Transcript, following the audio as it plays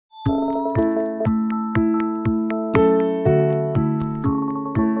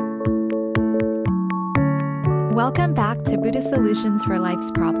Welcome back to Buddhist Solutions for Life's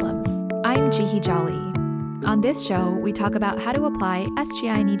Problems. I'm Jihi Jolly. On this show, we talk about how to apply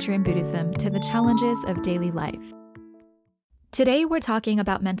SGI Nichiren Buddhism to the challenges of daily life. Today, we're talking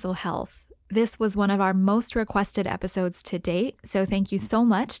about mental health. This was one of our most requested episodes to date, so thank you so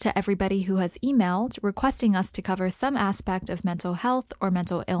much to everybody who has emailed requesting us to cover some aspect of mental health or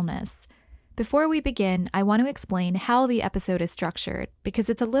mental illness. Before we begin, I want to explain how the episode is structured because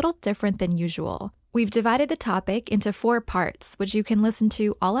it's a little different than usual. We've divided the topic into 4 parts, which you can listen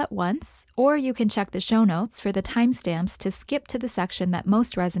to all at once, or you can check the show notes for the timestamps to skip to the section that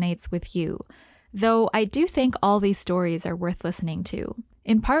most resonates with you. Though I do think all these stories are worth listening to.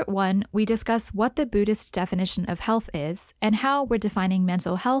 In part 1, we discuss what the Buddhist definition of health is and how we're defining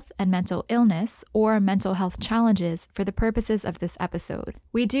mental health and mental illness or mental health challenges for the purposes of this episode.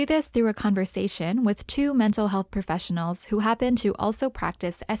 We do this through a conversation with 2 mental health professionals who happen to also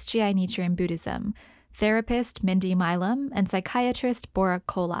practice SGI Nichiren Buddhism, therapist Mindy Milam and psychiatrist Bora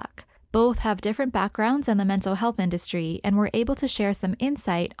Kolak. Both have different backgrounds in the mental health industry and were able to share some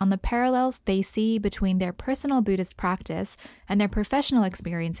insight on the parallels they see between their personal Buddhist practice and their professional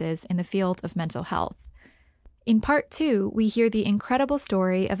experiences in the field of mental health. In part 2, we hear the incredible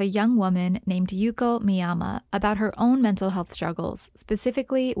story of a young woman named Yuko Miyama about her own mental health struggles,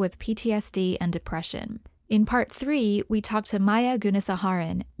 specifically with PTSD and depression. In part 3, we talk to Maya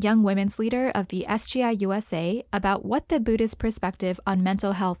Gunasaharan, young women's leader of the SGI USA, about what the Buddhist perspective on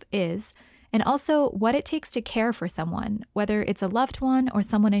mental health is, and also what it takes to care for someone, whether it's a loved one or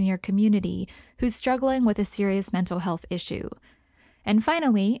someone in your community who's struggling with a serious mental health issue. And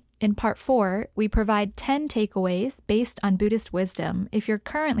finally, in part 4, we provide 10 takeaways based on Buddhist wisdom if you're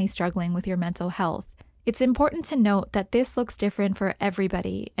currently struggling with your mental health. It's important to note that this looks different for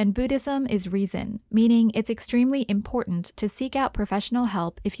everybody, and Buddhism is reason, meaning it's extremely important to seek out professional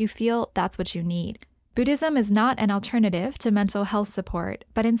help if you feel that's what you need. Buddhism is not an alternative to mental health support,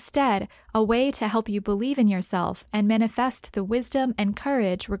 but instead a way to help you believe in yourself and manifest the wisdom and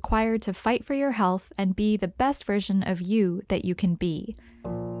courage required to fight for your health and be the best version of you that you can be.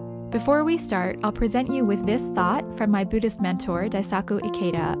 Before we start, I'll present you with this thought from my Buddhist mentor, Daisaku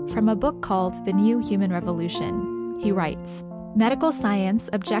Ikeda, from a book called The New Human Revolution. He writes, "Medical science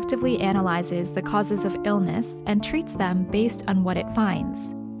objectively analyzes the causes of illness and treats them based on what it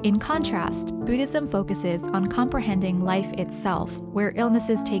finds. In contrast, Buddhism focuses on comprehending life itself, where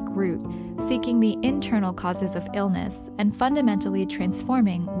illnesses take root, seeking the internal causes of illness and fundamentally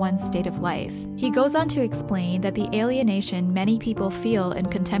transforming one's state of life." He goes on to explain that the alienation many people feel in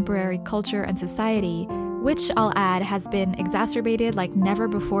contemporary culture and society, which I'll add has been exacerbated like never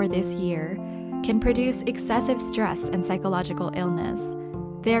before this year, can produce excessive stress and psychological illness.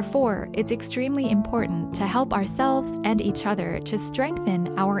 Therefore, it's extremely important to help ourselves and each other to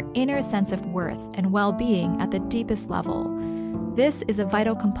strengthen our inner sense of worth and well-being at the deepest level. This is a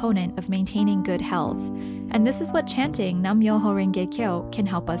vital component of maintaining good health, and this is what chanting Nam-myoho Renge Kyo can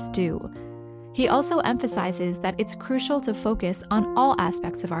help us do. He also emphasizes that it's crucial to focus on all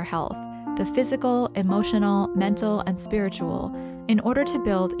aspects of our health, the physical, emotional, mental, and spiritual, in order to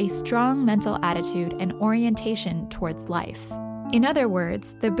build a strong mental attitude and orientation towards life. In other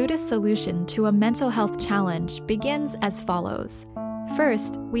words, the Buddhist solution to a mental health challenge begins as follows.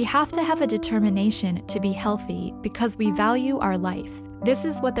 First, we have to have a determination to be healthy because we value our life. This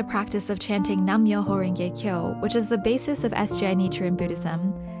is what the practice of chanting Nam-myoho Renge Kyo, which is the basis of SGI Nichiren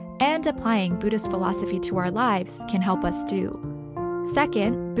Buddhism, and applying Buddhist philosophy to our lives can help us do.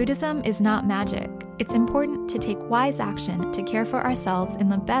 Second, Buddhism is not magic. It's important to take wise action to care for ourselves in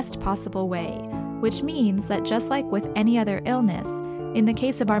the best possible way, which means that just like with any other illness, in the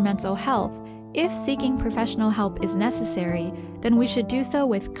case of our mental health, if seeking professional help is necessary, then we should do so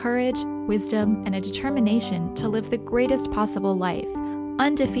with courage, wisdom, and a determination to live the greatest possible life,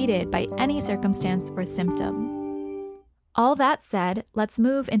 undefeated by any circumstance or symptom. All that said, let's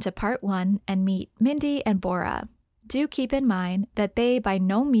move into part 1 and meet Mindy and Bora. Do keep in mind that they by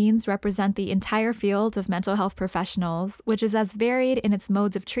no means represent the entire field of mental health professionals, which is as varied in its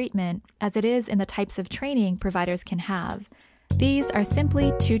modes of treatment as it is in the types of training providers can have. These are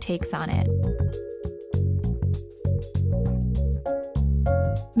simply 2 takes on it.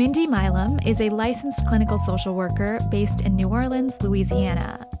 Mindy Milam is a licensed clinical social worker based in New Orleans,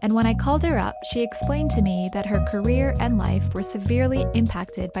 Louisiana, and when I called her up, she explained to me that her career and life were severely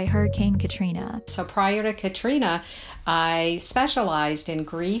impacted by Hurricane Katrina. So prior to Katrina, I specialized in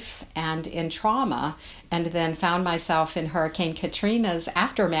grief and in trauma, and then found myself in Hurricane Katrina's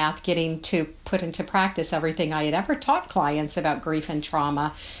aftermath getting to put into practice everything I had ever taught clients about grief and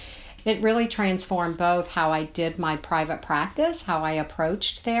trauma. It really transformed both how I did my private practice, how I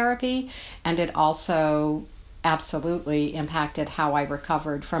approached therapy, and it also absolutely impacted how I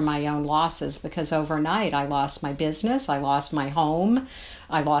recovered from my own losses, because overnight I lost my business, I lost my home,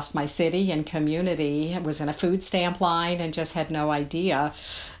 I lost my city and community. I was in a food stamp line and just had no idea.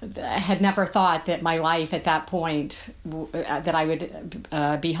 I had never thought that my life at that point, that I would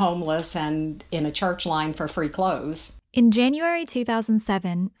be homeless and in a church line for free clothes. In January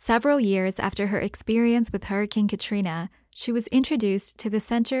 2007, several years after her experience with Hurricane Katrina, she was introduced to the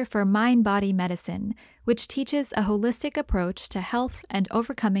Center for Mind-Body Medicine, which teaches a holistic approach to health and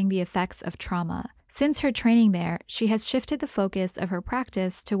overcoming the effects of trauma. Since her training there, she has shifted the focus of her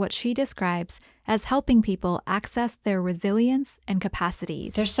practice to what she describes as helping people access their resilience and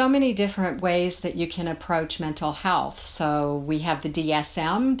capacities. There's so many different ways that you can approach mental health. So we have the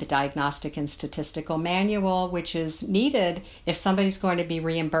DSM, the Diagnostic and Statistical Manual, which is needed if somebody's going to be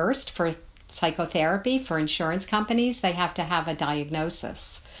reimbursed for psychotherapy. For insurance companies, they have to have a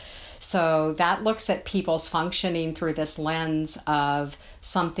diagnosis. So that looks at people's functioning through this lens of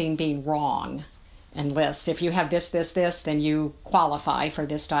something being wrong, and list, if you have this, then you qualify for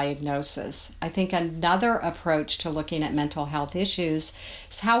this diagnosis. I think another approach to looking at mental health issues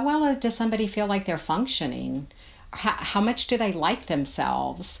is how well does somebody feel like they're functioning? How much do they like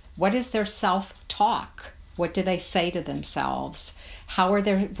themselves? What is their self-talk? What do they say to themselves? How are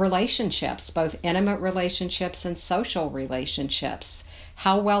their relationships, both intimate relationships and social relationships?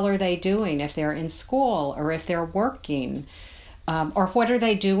 How well are they doing if they're in school or if they're working? Or what are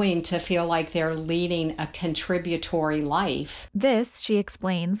they doing to feel like they're leading a contributory life? This, she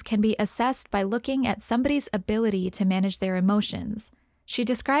explains, can be assessed by looking at somebody's ability to manage their emotions. She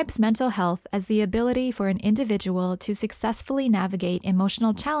describes mental health as the ability for an individual to successfully navigate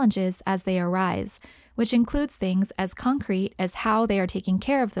emotional challenges as they arise, which includes things as concrete as how they are taking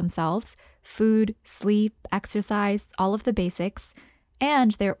care of themselves, food, sleep, exercise, all of the basics,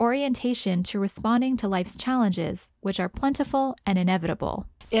 and their orientation to responding to life's challenges, which are plentiful and inevitable.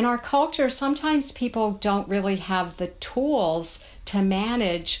 In our culture, sometimes people don't really have the tools to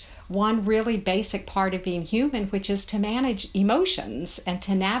manage one really basic part of being human, which is to manage emotions and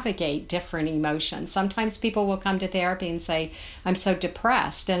to navigate different emotions. Sometimes people will come to therapy and say, I'm so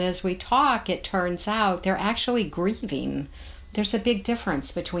depressed. And as we talk, it turns out they're actually grieving. There's a big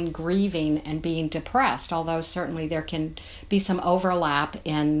difference between grieving and being depressed, although certainly there can be some overlap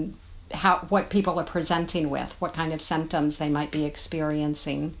in what people are presenting with, what kind of symptoms they might be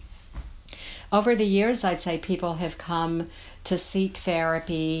experiencing. Over the years, I'd say people have come to seek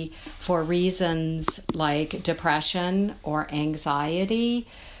therapy for reasons like depression or anxiety,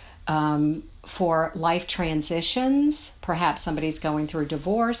 for life transitions. Perhaps somebody's going through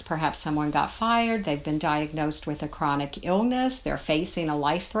divorce, perhaps someone got fired, they've been diagnosed with a chronic illness, they're facing a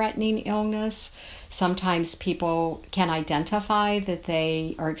life-threatening illness. Sometimes people can identify that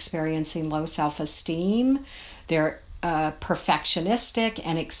they are experiencing low self-esteem. They're perfectionistic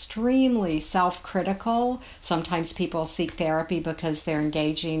and extremely self-critical. Sometimes people seek therapy because they're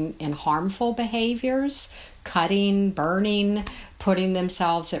engaging in harmful behaviors, cutting, burning, putting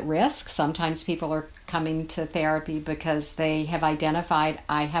themselves at risk. Sometimes people are coming to therapy because they have identified,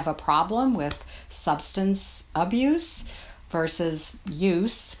 I have a problem with substance abuse versus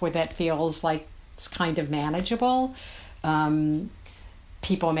use, where that feels like it's kind of manageable.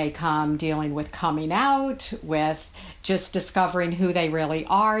 People may come dealing with coming out, with just discovering who they really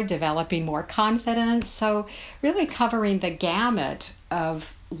are, developing more confidence. So really covering the gamut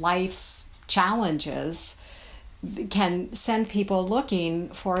of life's challenges can send people looking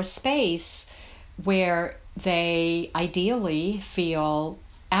for a space where they ideally feel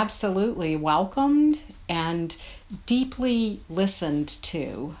absolutely welcomed and deeply listened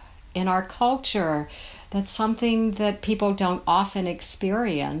to. In our culture, that's something that people don't often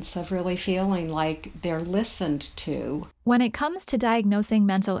experience, of really feeling like they're listened to. When it comes to diagnosing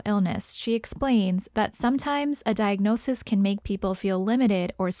mental illness, she explains that sometimes a diagnosis can make people feel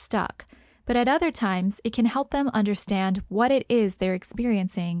limited or stuck, but at other times it can help them understand what it is they're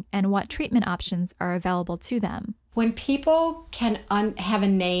experiencing and what treatment options are available to them. When people can have a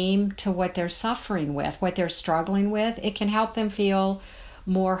name to what they're suffering with, what they're struggling with, it can help them feel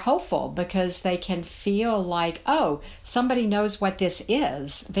more hopeful, because they can feel like, oh, somebody knows what this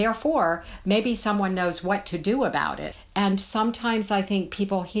is. Therefore, maybe someone knows what to do about it. And sometimes I think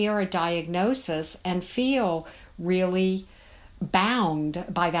people hear a diagnosis and feel really bound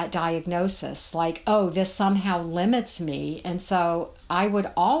by that diagnosis, like, oh, this somehow limits me. And so I would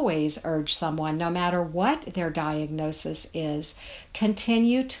always urge someone, no matter what their diagnosis is,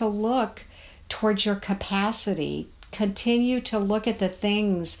 continue to look towards your capacity. Continue to look at the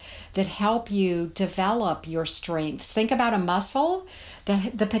things that help you develop your strengths. Think about a muscle.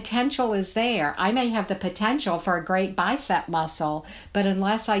 The potential is there. I may have the potential for a great bicep muscle, but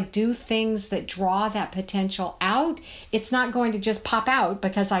unless I do things that draw that potential out, it's not going to just pop out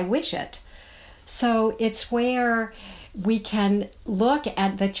because I wish it. So it's where we can look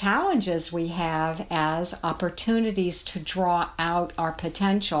at the challenges we have as opportunities to draw out our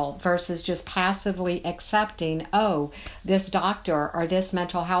potential versus just passively accepting, oh, this doctor or this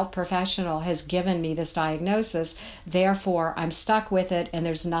mental health professional has given me this diagnosis, therefore I'm stuck with it and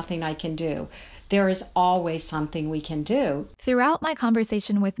there's nothing I can do. There is always something we can do. Throughout my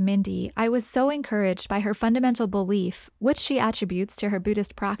conversation with Mindy, I was so encouraged by her fundamental belief, which she attributes to her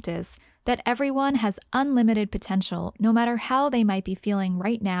Buddhist practice, that everyone has unlimited potential no matter how they might be feeling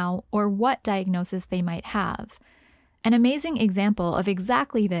right now or what diagnosis they might have. An amazing example of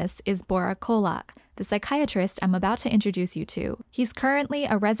exactly this is Bora Kolak, the psychiatrist I'm about to introduce you to. He's currently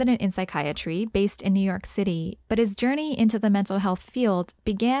a resident in psychiatry based in New York City, but his journey into the mental health field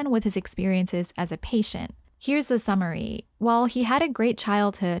began with his experiences as a patient. Here's the summary. While he had a great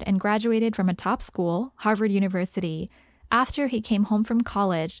childhood and graduated from a top school, Harvard University, after he came home from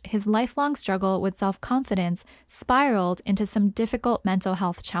college, his lifelong struggle with self-confidence spiraled into some difficult mental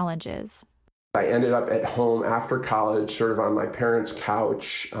health challenges. I ended up at home after college, sort of on my parents'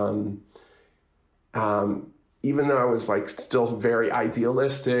 couch. Even though I was still very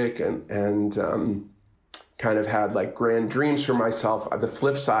idealistic and kind of had grand dreams for myself, the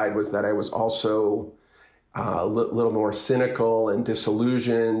flip side was that I was also a little more cynical and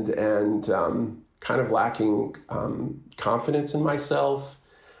disillusioned and kind of lacking confidence in myself,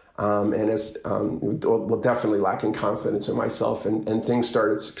 definitely lacking confidence in myself, and things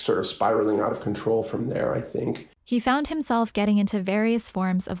started sort of spiraling out of control from there, I think. He found himself getting into various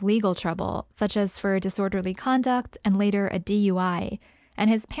forms of legal trouble, such as for disorderly conduct and later a DUI, and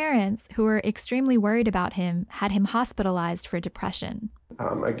his parents, who were extremely worried about him, had him hospitalized for depression.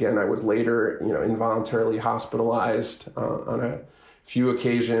 Again, I was later, involuntarily hospitalized on a few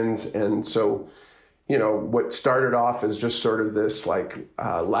occasions, and so what started off as just sort of this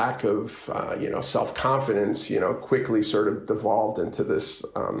lack of, self-confidence, quickly sort of devolved into this,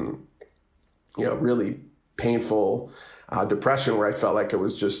 really painful depression where I felt like it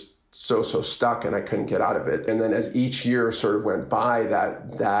was just so stuck and I couldn't get out of it. And then as each year sort of went by,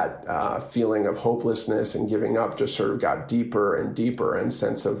 that feeling of hopelessness and giving up just sort of got deeper and deeper, and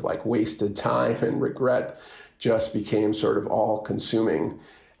sense of wasted time and regret just became sort of all-consuming.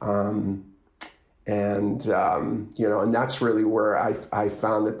 And that's really where I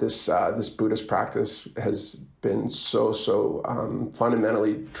found that this Buddhist practice has been so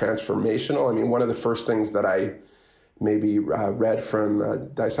fundamentally transformational. I mean, one of the first things that I maybe read from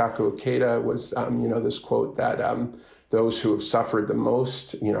Daisaku Ikeda was, this quote that those who have suffered the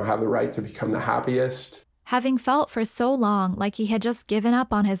most, have the right to become the happiest. Having felt for so long like he had just given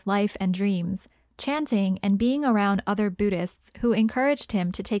up on his life and dreams, chanting and being around other Buddhists who encouraged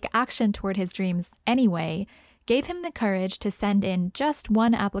him to take action toward his dreams anyway gave him the courage to send in just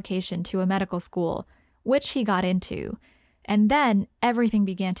one application to a medical school, which he got into. And then everything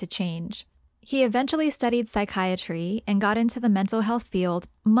began to change. He eventually studied psychiatry and got into the mental health field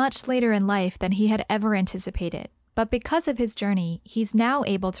much later in life than he had ever anticipated. But because of his journey, he's now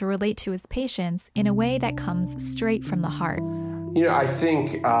able to relate to his patients in a way that comes straight from the heart. I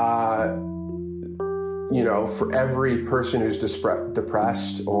think for every person who's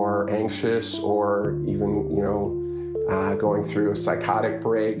depressed or anxious or even, going through a psychotic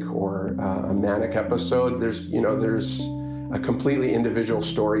break or a manic episode, there's a completely individual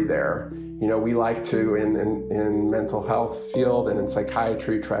story there. We like to, in mental health field and in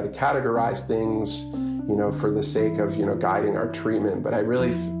psychiatry, try to categorize things, for the sake of, guiding our treatment. But I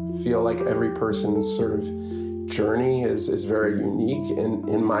really feel like every person's sort of journey is very unique. And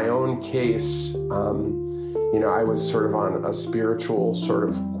in my own case, I was sort of on a spiritual sort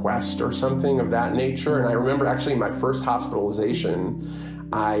of quest or something of that nature. And I remember actually my first hospitalization,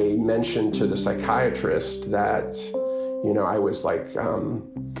 I mentioned to the psychiatrist that, I was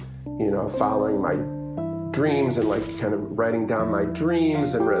following my dreams and kind of writing down my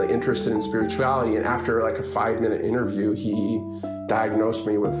dreams and really interested in spirituality. And after a 5-minute interview, he diagnosed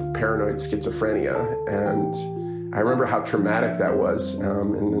me with paranoid schizophrenia. And I remember how traumatic that was.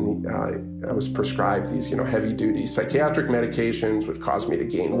 And then I was prescribed these, heavy-duty psychiatric medications, which caused me to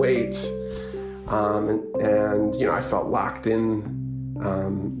gain weight. And I felt locked in,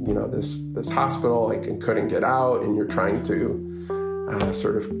 this hospital, and couldn't get out. And you're trying to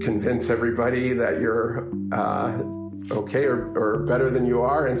sort of convince everybody that you're, okay or better than you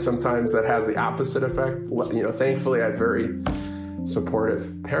are, and sometimes that has the opposite effect. You know, thankfully I have very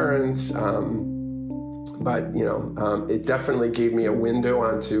supportive parents, but you know, it definitely gave me a window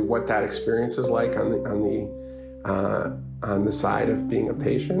onto what that experience is like on the side of being a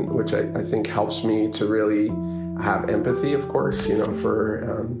patient, which I think helps me to really have empathy, of course, you know,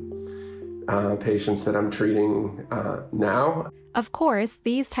 for patients that I'm treating now. Of course,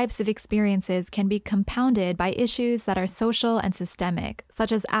 these types of experiences can be compounded by issues that are social and systemic,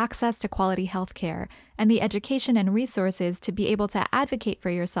 such as access to quality healthcare and the education and resources to be able to advocate for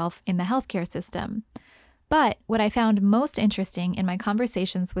yourself in the healthcare system. But what I found most interesting in my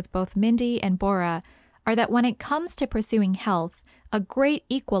conversations with both Mindy and Bora are that when it comes to pursuing health, a great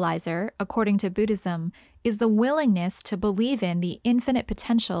equalizer, according to Buddhism, is the willingness to believe in the infinite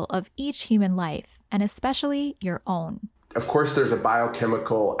potential of each human life, and especially your own. Of course, there's a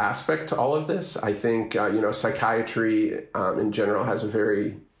biochemical aspect to all of this. I think, you know, psychiatry in general has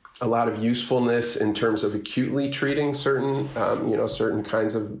a lot of usefulness in terms of acutely treating certain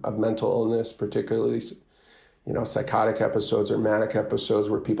kinds of mental illness, particularly, you know, psychotic episodes or manic episodes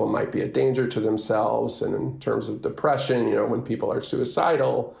where people might be a danger to themselves. And in terms of depression, you know, when people are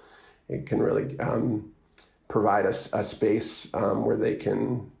suicidal, it can really provide a space where they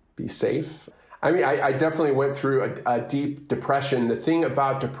can be safe. I mean, I definitely went through a deep depression. The thing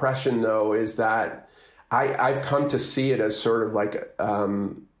about depression, though, is that I've come to see it as sort of like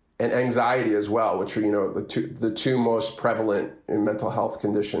an anxiety as well, which are, you know, the two most prevalent in mental health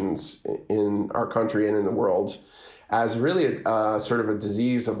conditions in our country and in the world, as really a sort of a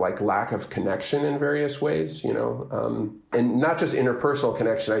disease of like lack of connection in various ways, you know, and not just interpersonal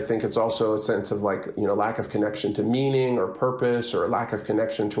connection. I think it's also a sense of like, you know, lack of connection to meaning or purpose, or a lack of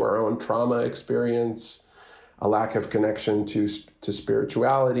connection to our own trauma experience, a lack of connection to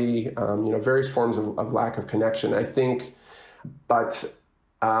spirituality, you know, various forms of lack of connection, I think. But,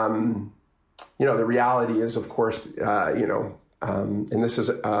 you know, the reality is, of course, you know, and this is,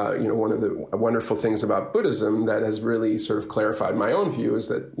 you know, one of the wonderful things about Buddhism that has really sort of clarified my own view is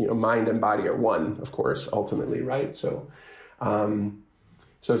that, you know, mind and body are one, of course, ultimately, right? So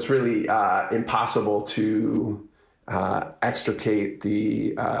it's really impossible to extricate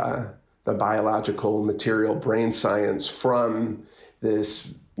the biological material brain science from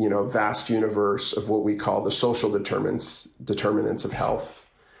this, you know, vast universe of what we call the social determinants of health.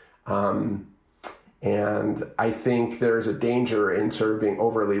 And I think there's a danger in sort of being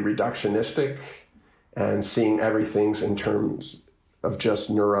overly reductionistic and seeing everything in terms of just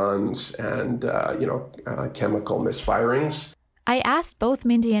neurons and, you know, chemical misfirings. I asked both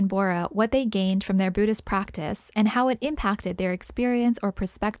Mindy and Bora what they gained from their Buddhist practice and how it impacted their experience or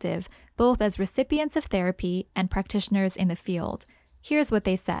perspective, both as recipients of therapy and practitioners in the field. Here's what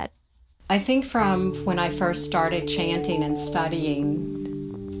they said. I think from when I first started chanting and studying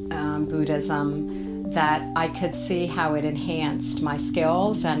Buddhism, that I could see how it enhanced my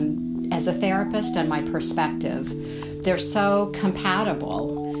skills and as a therapist and my perspective. They're so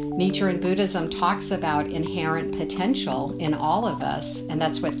compatible. Nichiren Buddhism talks about inherent potential in all of us, and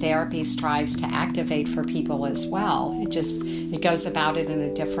that's what therapy strives to activate for people as well. It goes about it in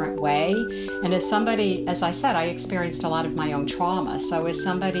a different way. And as somebody, as I said, I experienced a lot of my own trauma. So as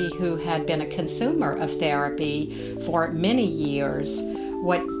somebody who had been a consumer of therapy for many years,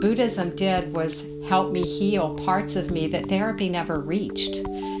 what Buddhism did was help me heal parts of me that therapy never reached.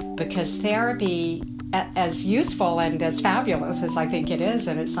 Because therapy, as useful and as fabulous as I think it is,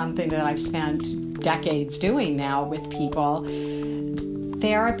 and it's something that I've spent decades doing now with people,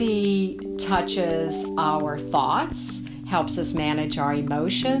 therapy touches our thoughts, helps us manage our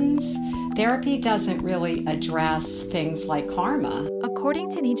emotions. Therapy doesn't really address things like karma.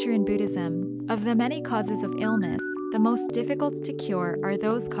 According to Nichiren Buddhism, of the many causes of illness, the most difficult to cure are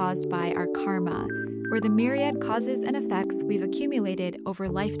those caused by our karma, or the myriad causes and effects we've accumulated over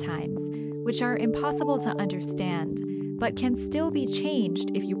lifetimes, which are impossible to understand, but can still be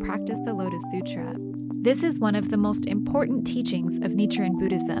changed if you practice the Lotus Sutra. This is one of the most important teachings of Nichiren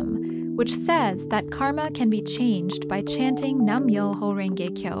Buddhism, which says that karma can be changed by chanting Nam-myoho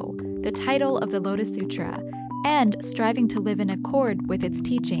Renge Kyo, the title of the Lotus Sutra, and striving to live in accord with its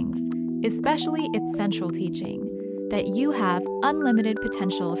teachings, especially its central teaching, that you have unlimited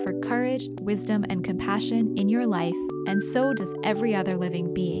potential for courage, wisdom, and compassion in your life, and so does every other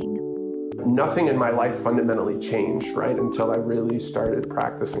living being. Nothing in my life fundamentally changed, right, until I really started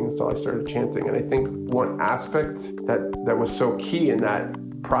practicing, until I started chanting. And I think one aspect that was so key in that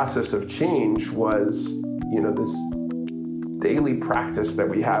process of change was, you know, this daily practice that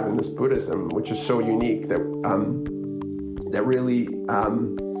we have in this Buddhism, which is so unique, that really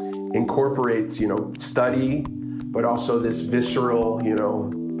incorporates, you know, study, but also this visceral,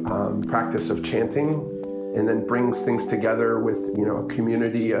 practice of chanting, and then brings things together with, a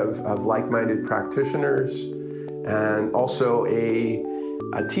community of like-minded practitioners, and also a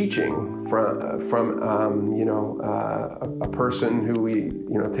teaching from a person who we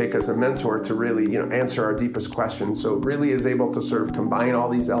take as a mentor to really answer our deepest questions. So it really is able to sort of combine all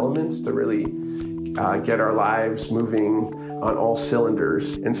these elements to really get our lives moving on all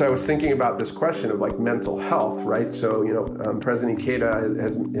cylinders. And so I was thinking about this question of like mental health, right? So President Ikeda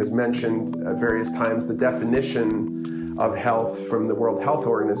has mentioned at various times the definition of health from the World Health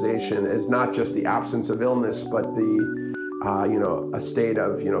Organization is not just the absence of illness, but a state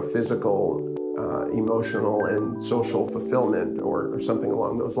of physical, emotional, and social fulfillment, or something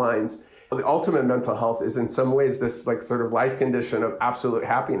along those lines. The ultimate mental health is in some ways this like sort of life condition of absolute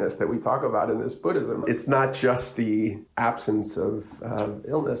happiness that we talk about in this Buddhism. It's not just the absence of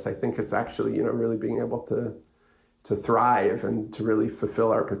illness. I think it's actually really being able to thrive and to really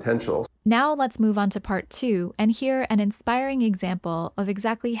fulfill our potential. Now let's move on to part 2 and hear an inspiring example of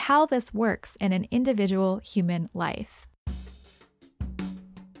exactly how this works in an individual human life.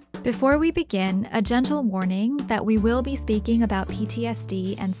 Before we begin, a gentle warning that we will be speaking about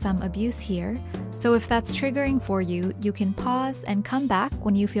PTSD and some abuse here, so if that's triggering for you, you can pause and come back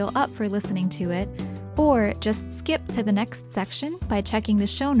when you feel up for listening to it, or just skip to the next section by checking the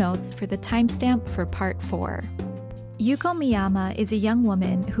show notes for the timestamp for part 4. Yuko Miyama is a young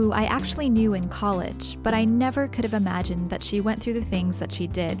woman who I actually knew in college, but I never could have imagined that she went through the things that she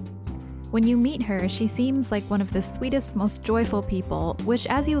did. When you meet her, she seems like one of the sweetest, most joyful people, which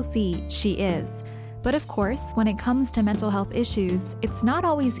as you'll see, she is. But of course, when it comes to mental health issues, it's not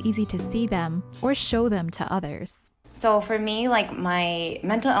always easy to see them or show them to others. So for me, like my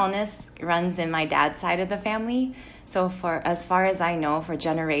mental illness runs in my dad's side of the family. So for as far as I know, for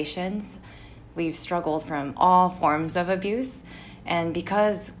generations, we've struggled from all forms of abuse. And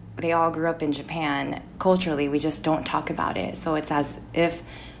because they all grew up in Japan, culturally, we just don't talk about it. So it's as if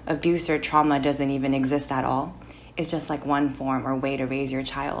abuse or trauma doesn't even exist at all. It's just like one form or way to raise your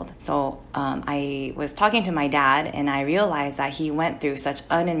child. So I was talking to my dad, and I realized that he went through such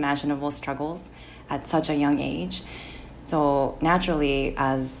unimaginable struggles at such a young age. So naturally,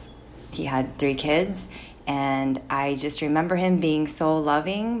 as he had 3 kids, and I just remember him being so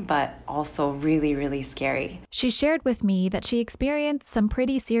loving, but also really, really scary. She shared with me that she experienced some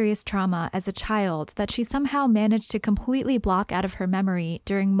pretty serious trauma as a child that she somehow managed to completely block out of her memory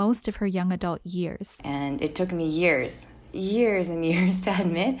during most of her young adult years. And it took me years and years to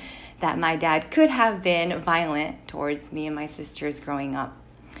admit that my dad could have been violent towards me and my sisters growing up.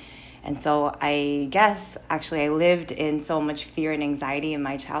 And so I guess, actually, I lived in so much fear and anxiety in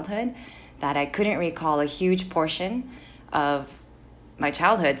my childhood that I couldn't recall a huge portion of my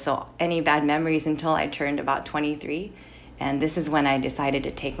childhood, so any bad memories until I turned about 23. And this is when I decided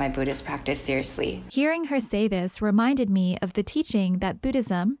to take my Buddhist practice seriously. Hearing her say this reminded me of the teaching that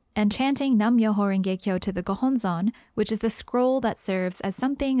Buddhism and chanting Nam-myoho Renge Kyo to the Gohonzon, which is the scroll that serves as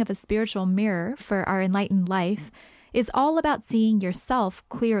something of a spiritual mirror for our enlightened life, is all about seeing yourself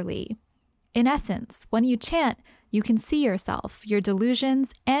clearly. In essence, when you chant, you can see yourself, your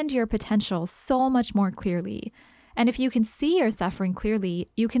delusions, and your potential so much more clearly. And if you can see your suffering clearly,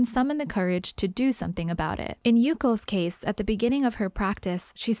 you can summon the courage to do something about it. In Yuko's case, at the beginning of her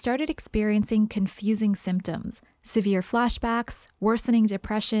practice, she started experiencing confusing symptoms, severe flashbacks, worsening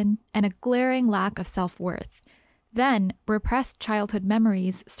depression, and a glaring lack of self-worth. Then, repressed childhood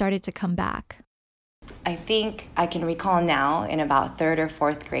memories started to come back. I think I can recall now, in about 3rd or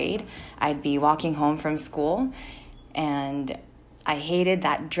 4th grade, I'd be walking home from school, and I hated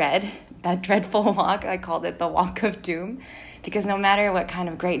that dreadful walk. I called it the walk of doom, because no matter what kind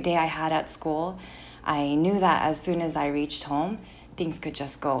of great day I had at school, I knew that as soon as I reached home, things could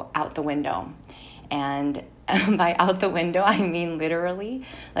just go out the window. And by out the window, I mean literally,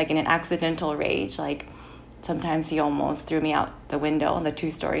 like in an accidental rage. Like sometimes he almost threw me out the window in the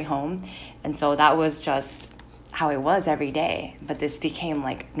 2-story home. And so that was just how it was every day. But this became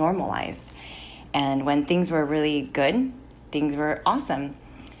like normalized. And when things were really good, things were awesome.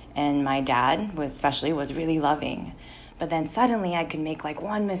 And my dad was really loving. But then suddenly I could make like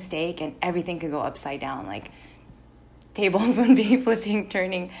one mistake and everything could go upside down. Like tables would be flipping,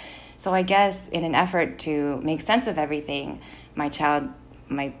 turning. So I guess in an effort to make sense of everything, my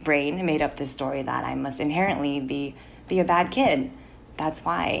brain made up this story that I must inherently be a bad kid. That's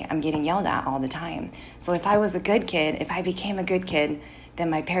why I'm getting yelled at all the time. So if I was a good kid, if I became a good kid, then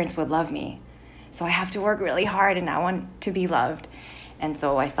my parents would love me. So I have to work really hard and I want to be loved. And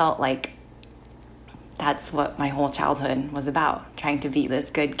so I felt like that's what my whole childhood was about, trying to be this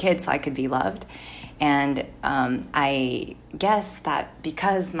good kid so I could be loved. And I guess that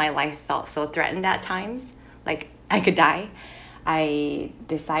because my life felt so threatened at times, like I could die, I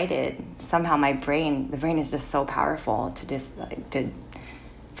decided somehow the brain is just so powerful to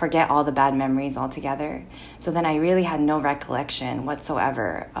forget all the bad memories altogether. So then I really had no recollection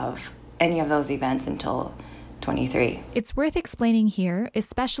whatsoever of any of those events until 23. It's worth explaining here,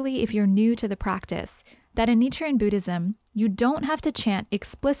 especially if you're new to the practice, that in Nichiren Buddhism, you don't have to chant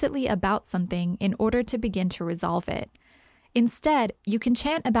explicitly about something in order to begin to resolve it. Instead, you can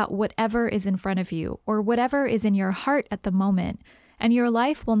chant about whatever is in front of you or whatever is in your heart at the moment, and your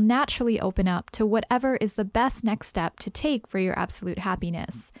life will naturally open up to whatever is the best next step to take for your absolute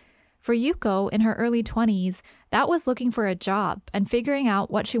happiness. For Yuko, in her early 20s, that was looking for a job and figuring out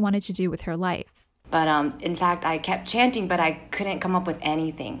what she wanted to do with her life. But in fact, I kept chanting, but I couldn't come up with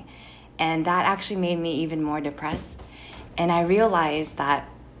anything. And that actually made me even more depressed. And I realized that,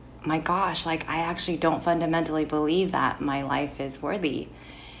 my gosh, like I actually don't fundamentally believe that my life is worthy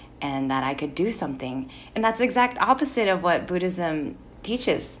and that I could do something. And that's the exact opposite of what Buddhism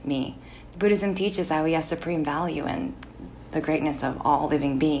teaches me. Buddhism teaches that we have supreme value and the greatness of all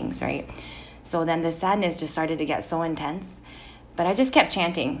living beings, right? So then the sadness just started to get so intense. But I just kept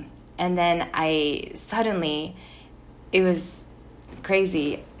chanting. And then it was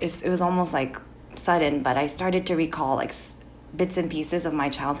crazy. It was almost like sudden, but I started to recall like bits and pieces of my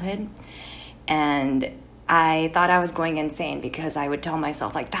childhood. And I thought I was going insane because I would tell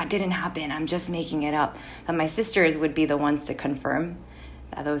myself like, that didn't happen, I'm just making it up. But my sisters would be the ones to confirm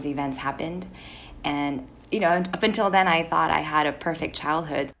that those events happened. And, up until then, I thought I had a perfect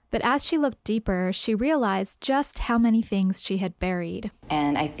childhood. But as she looked deeper, she realized just how many things she had buried.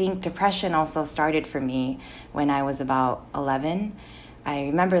 And I think depression also started for me when I was about 11. I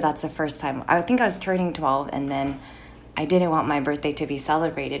remember that's the first time. I think I was turning 12, and then I didn't want my birthday to be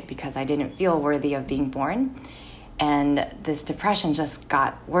celebrated because I didn't feel worthy of being born. And this depression just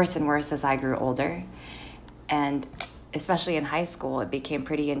got worse and worse as I grew older. And especially in high school, it became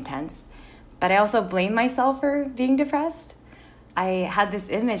pretty intense. But I also blamed myself for being depressed. I had this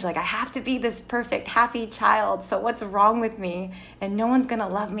image like I have to be this perfect, happy child. So what's wrong with me? And no one's going to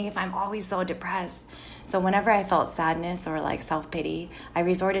love me if I'm always so depressed. So whenever I felt sadness or like self-pity, I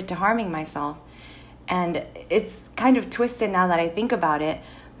resorted to harming myself. And it's kind of twisted now that I think about it.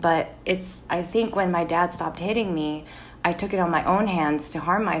 But I think when my dad stopped hitting me, I took it on my own hands to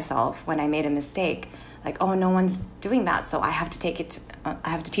harm myself when I made a mistake. Like, oh, no one's doing that, so I have to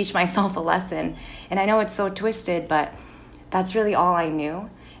teach myself a lesson. And I know it's so twisted, but that's really all I knew,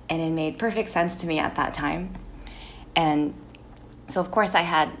 and it made perfect sense to me at that time. And so, of course, I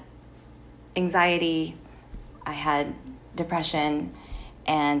had anxiety, I had depression,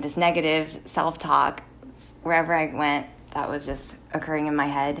 and this negative self-talk wherever I went that was just occurring in my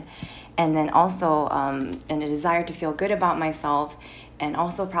head. And then also and a desire to feel good about myself, and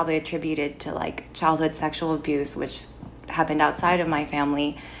also probably attributed to like childhood sexual abuse, which happened outside of my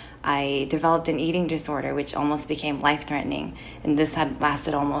family. I developed an eating disorder, which almost became life-threatening, and this had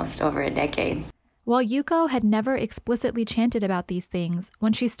lasted almost over a decade. While Yuko had never explicitly chanted about these things,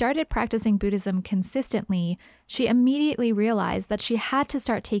 when she started practicing Buddhism consistently, she immediately realized that she had to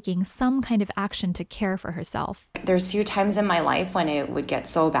start taking some kind of action to care for herself. There's few times in my life when it would get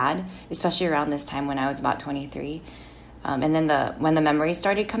so bad, especially around this time when I was about 23. And then when the memories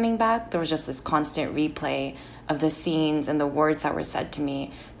started coming back, there was just this constant replay of the scenes and the words that were said to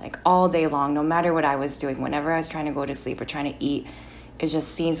me, like all day long, no matter what I was doing, whenever I was trying to go to sleep or trying to eat,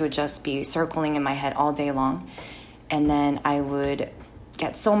 scenes would just be circling in my head all day long. And then I would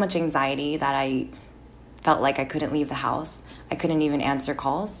get so much anxiety that I felt like I couldn't leave the house. I couldn't even answer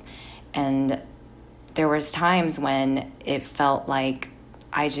calls. And there was times when it felt like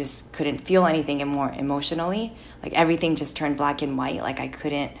I just couldn't feel anything more emotionally. Like everything just turned black and white. Like I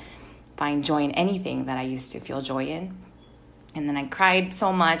couldn't find joy in anything that I used to feel joy in. And then I cried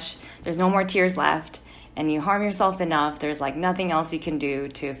so much, there's no more tears left. And you harm yourself enough, there's like nothing else you can do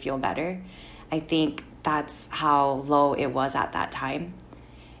to feel better. I think that's how low it was at that time.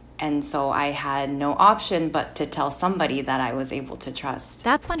 And so I had no option but to tell somebody that I was able to trust.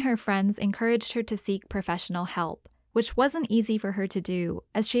 That's when her friends encouraged her to seek professional help, which wasn't easy for her to do,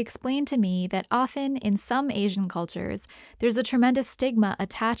 as she explained to me that often in some Asian cultures, there's a tremendous stigma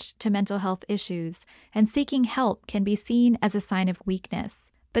attached to mental health issues, and seeking help can be seen as a sign of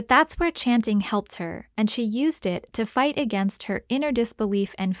weakness. But that's where chanting helped her, and she used it to fight against her inner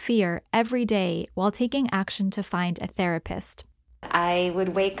disbelief and fear every day while taking action to find a therapist. I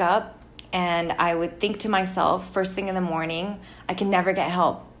would wake up and I would think to myself, first thing in the morning, I can never get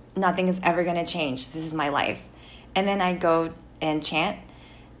help. Nothing is ever going to change. This is my life. And then I'd go and chant,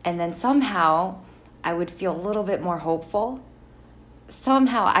 and then somehow I would feel a little bit more hopeful.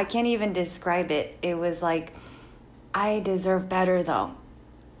 Somehow, I can't even describe it. It was like, I deserve better though.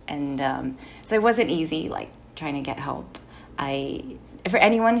 And so it wasn't easy, like trying to get help. For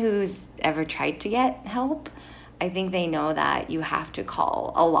anyone who's ever tried to get help, I think they know that you have to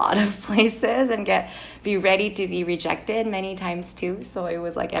call a lot of places and be ready to be rejected many times too. So it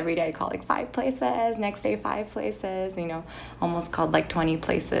was like every day I called like 5 places, next day 5 places, almost called like 20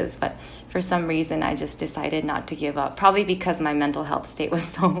 places. But for some reason, I just decided not to give up, probably because my mental health state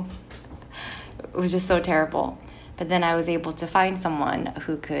was it was just so terrible. But then I was able to find someone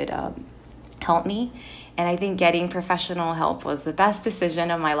who could help me. And I think getting professional help was the best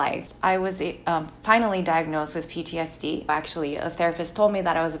decision of my life. I was finally diagnosed with PTSD. Actually, a therapist told me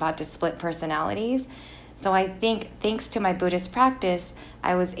that I was about to split personalities. So I think thanks to my Buddhist practice,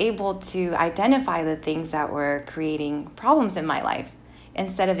 I was able to identify the things that were creating problems in my life.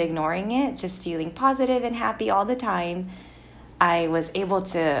 Instead of ignoring it, just feeling positive and happy all the time, I was able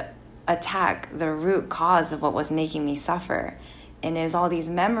to attack the root cause of what was making me suffer. And it was all these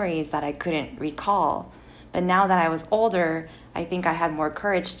memories that I couldn't recall. But now that I was older, I think I had more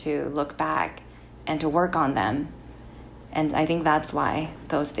courage to look back and to work on them. And I think that's why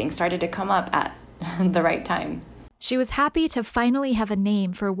those things started to come up at the right time. She was happy to finally have a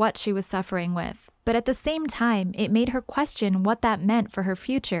name for what she was suffering with, but at the same time, it made her question what that meant for her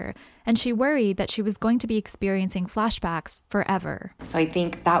future, and she worried that she was going to be experiencing flashbacks forever. So I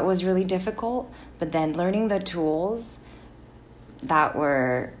think that was really difficult, but then learning the tools that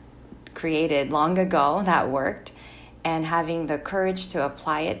were created long ago that worked and having the courage to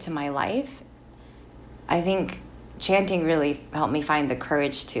apply it to my life, I think chanting really helped me find the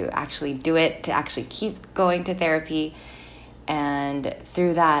courage to actually do it, to actually keep going to therapy. And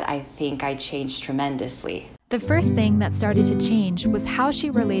through that, I think I changed tremendously. The first thing that started to change was how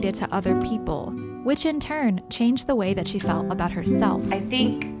she related to other people, which in turn changed the way that she felt about herself. I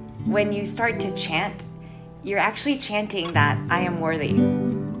think when you start to chant, you're actually chanting that I am worthy,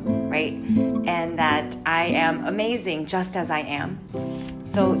 right? And that I am amazing just as I am.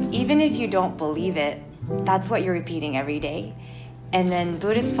 So even if you don't believe it, that's what you're repeating every day. And then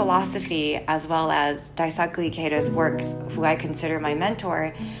Buddhist philosophy, as well as Daisaku Ikeda's works, who I consider my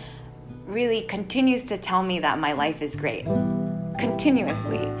mentor, really continues to tell me that my life is great,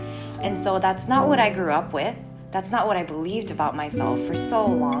 continuously. And so that's not what I grew up with. That's not what I believed about myself for so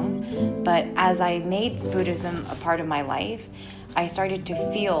long. But as I made Buddhism a part of my life, I started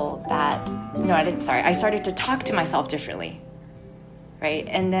to feel that, I started to talk to myself differently, right?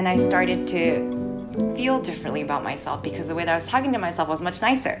 And then I started to feel differently about myself because the way that I was talking to myself was much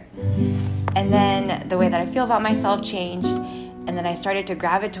nicer. And then the way that I feel about myself changed. And then I started to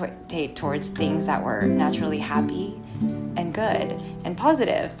gravitate towards things that were naturally happy and good and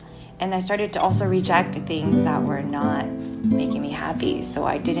positive. And I started to also reject things that were not making me happy. So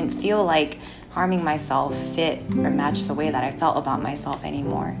I didn't feel like harming myself fit or matched the way that I felt about myself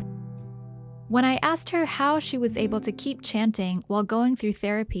anymore. When I asked her how she was able to keep chanting while going through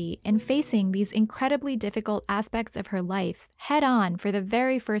therapy and facing these incredibly difficult aspects of her life head on for the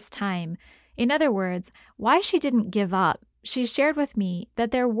very first time, in other words, why she didn't give up, she shared with me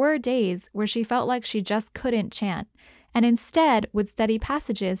that there were days where she felt like she just couldn't chant, and instead would study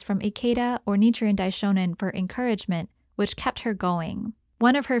passages from Ikeda or Nichiren Daishonin for encouragement, which kept her going.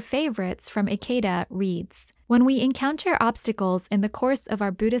 One of her favorites from Ikeda reads, "When we encounter obstacles in the course of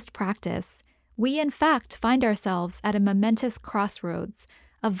our Buddhist practice, we in fact find ourselves at a momentous crossroads,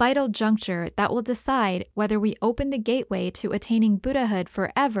 a vital juncture that will decide whether we open the gateway to attaining Buddhahood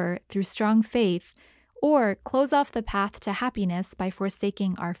forever through strong faith, or close off the path to happiness by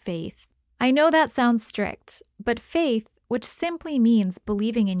forsaking our faith." I know that sounds strict, but faith, which simply means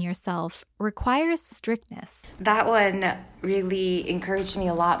believing in yourself, requires strictness. That one really encouraged me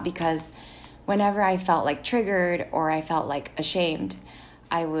a lot because whenever I felt like triggered or I felt like ashamed,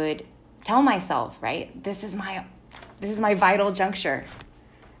 I would tell myself, right, this is my vital juncture.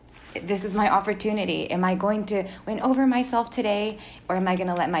 This is my opportunity. Am I going to win over myself today, or am I going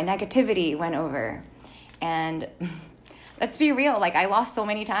to let my negativity win over? And let's be real, like I lost so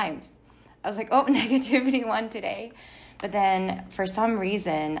many times. I was like, oh, negativity won today. But then for some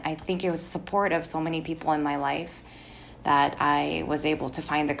reason, I think it was support of so many people in my life that I was able to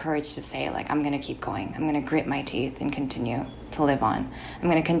find the courage to say, like, I'm going to keep going. I'm going to grit my teeth and continue to live on. I'm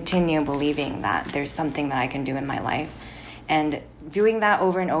going to continue believing that there's something that I can do in my life. And doing that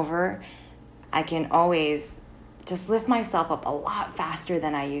over and over, I can always just lift myself up a lot faster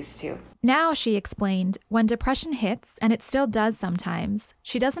than I used to. Now, she explained, when depression hits, and it still does sometimes,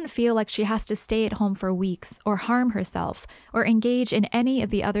 she doesn't feel like she has to stay at home for weeks or harm herself or engage in any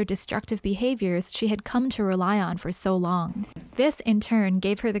of the other destructive behaviors she had come to rely on for so long. This, in turn,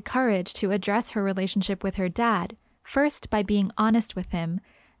 gave her the courage to address her relationship with her dad, first by being honest with him,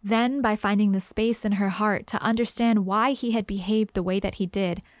 then by finding the space in her heart to understand why he had behaved the way that he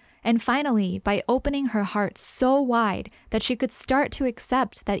did, and finally, by opening her heart so wide that she could start to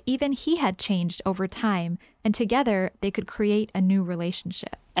accept that even he had changed over time, and together they could create a new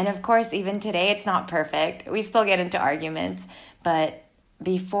relationship. And of course, even today, it's not perfect. We still get into arguments, but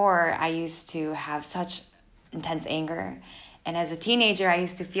before I used to have such intense anger. And as a teenager, I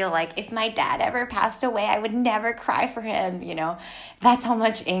used to feel like if my dad ever passed away, I would never cry for him, you know. That's how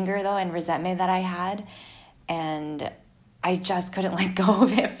much anger, though, and resentment that I had. And I just couldn't let go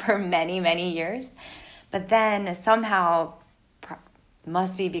of it for many, many years. But then somehow,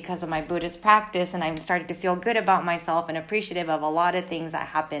 must be because of my Buddhist practice, and I'm starting to feel good about myself and appreciative of a lot of things that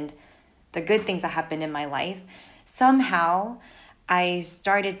happened, the good things that happened in my life. Somehow, I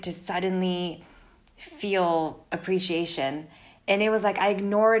started to suddenly feel appreciation. And it was like I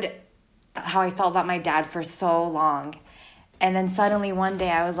ignored how I felt about my dad for so long. And then suddenly one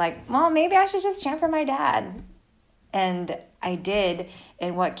day I was like, well, maybe I should just chant for my dad. And I did,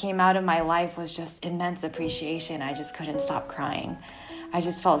 and what came out of my life was just immense appreciation. I just couldn't stop crying. I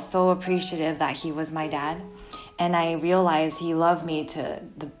just felt so appreciative that he was my dad. And I realized he loved me to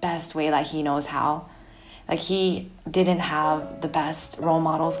the best way that he knows how. Like, he didn't have the best role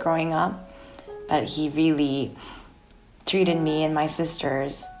models growing up, but he really treated me and my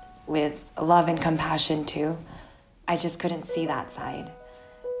sisters with love and compassion too. I just couldn't see that side.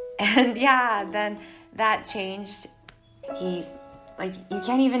 And yeah, then that changed. He's like, you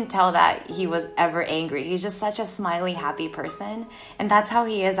can't even tell that he was ever angry. He's just such a smiley, happy person. And that's how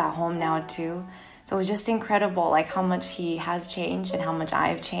he is at home now too. So it's just incredible, like how much he has changed and how much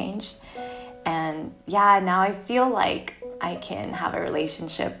I've changed. And yeah, now I feel like I can have a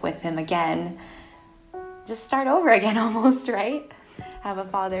relationship with him again. Just start over again almost, right? Have a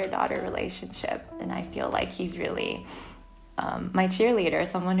father-daughter relationship. And I feel like he's really my cheerleader,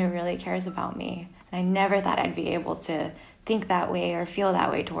 someone who really cares about me. And I never thought I'd be able to think that way or feel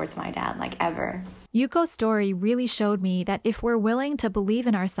that way towards my dad, like ever. Yuko's story really showed me that if we're willing to believe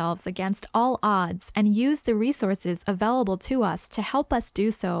in ourselves against all odds and use the resources available to us to help us do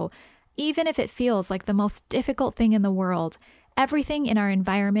so, even if it feels like the most difficult thing in the world, everything in our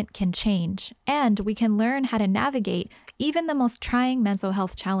environment can change, and we can learn how to navigate even the most trying mental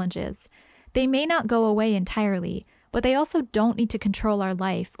health challenges. They may not go away entirely, but they also don't need to control our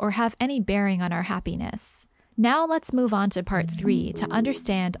life or have any bearing on our happiness. Now let's move on to part 3 to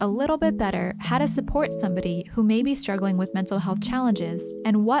understand a little bit better how to support somebody who may be struggling with mental health challenges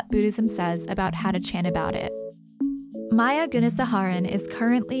and what Buddhism says about how to chant about it. Maya Gunasaharan is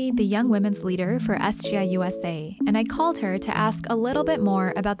currently the Young Women's Leader for SGI USA, and I called her to ask a little bit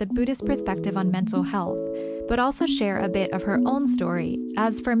more about the Buddhist perspective on mental health, but also share a bit of her own story,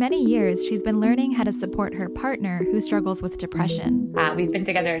 as for many years she's been learning how to support her partner who struggles with depression. We've been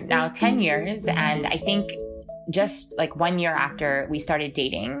together now 10 years, and I think just like 1 year after we started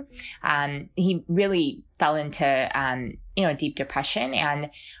dating, he really fell into, deep depression. And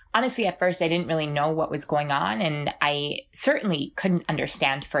honestly, at first, I didn't really know what was going on. And I certainly couldn't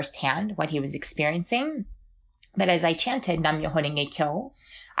understand firsthand what he was experiencing. But as I chanted Nam-myoho Renge Kyo,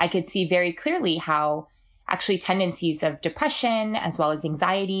 I could see very clearly how actually tendencies of depression, as well as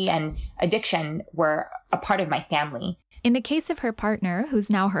anxiety and addiction, were a part of my family. In the case of her partner, who's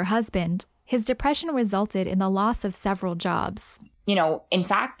now her husband, his depression resulted in the loss of several jobs. In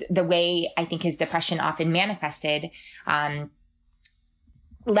fact, the way I think his depression often manifested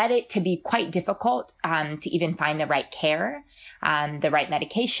led it to be quite difficult to even find the right care, the right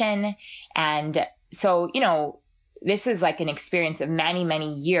medication. And so, this is like an experience of many,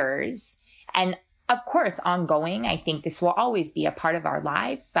 many years. And of course, ongoing, I think this will always be a part of our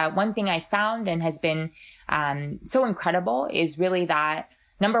lives. But one thing I found and has been so incredible is really that,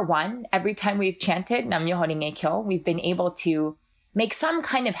 number one, every time we've chanted Nam-myoho Renge Kyo, we've been able to make some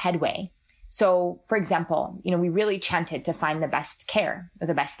kind of headway. So, for example, we really chanted to find the best care or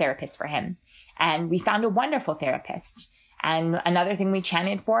the best therapist for him. And we found a wonderful therapist. And another thing we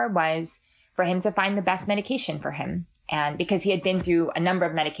chanted for was for him to find the best medication for him. And because he had been through a number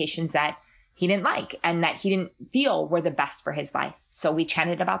of medications that he didn't like and that he didn't feel were the best for his life. So we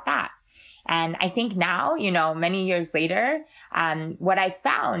chanted about that. And I think now, many years later, what I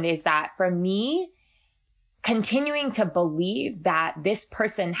found is that for me, continuing to believe that this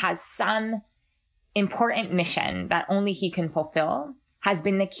person has some important mission that only he can fulfill has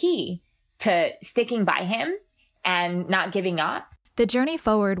been the key to sticking by him and not giving up. The journey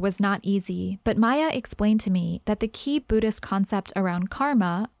forward was not easy, but Maya explained to me that the key Buddhist concept around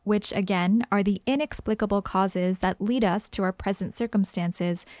karma, which again are the inexplicable causes that lead us to our present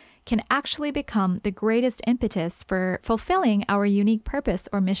circumstances, can actually become the greatest impetus for fulfilling our unique purpose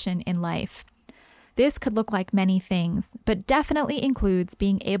or mission in life. This could look like many things, but definitely includes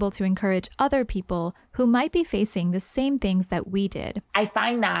being able to encourage other people who might be facing the same things that we did. I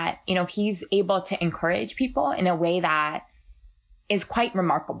find that, he's able to encourage people in a way that is quite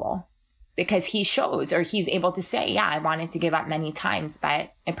remarkable, because he shows, or he's able to say, yeah, I wanted to give up many times,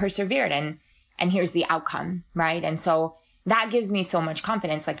 but I persevered, and here's the outcome, right? And so that gives me so much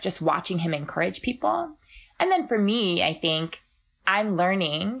confidence, like just watching him encourage people. And then for me, I think I'm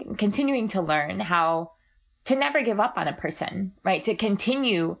continuing to learn how to never give up on a person, right? To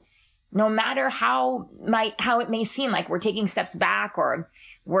continue, no matter how it may seem like we're taking steps back or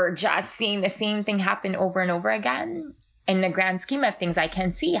we're just seeing the same thing happen over and over again. In the grand scheme of things, I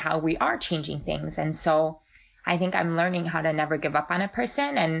can see how we are changing things. And so I think I'm learning how to never give up on a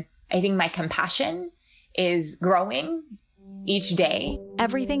person. And I think my compassion is growing each day.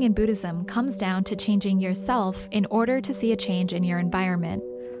 Everything in Buddhism comes down to changing yourself in order to see a change in your environment.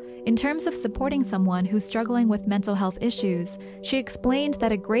 In terms of supporting someone who's struggling with mental health issues, she explained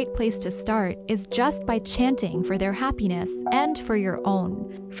that a great place to start is just by chanting for their happiness and for your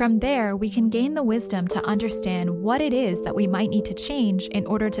own. From there, we can gain the wisdom to understand what it is that we might need to change in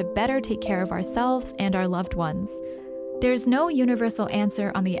order to better take care of ourselves and our loved ones. There's no universal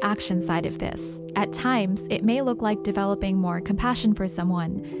answer on the action side of this. At times, it may look like developing more compassion for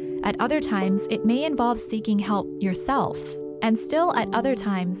someone. At other times, it may involve seeking help yourself. And still at other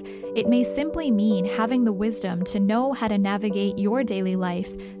times, it may simply mean having the wisdom to know how to navigate your daily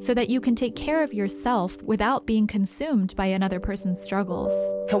life so that you can take care of yourself without being consumed by another person's struggles.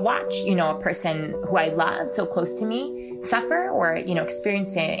 To watch, a person who I love so close to me suffer or,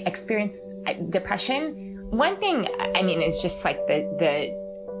 experience depression. One thing, is just like the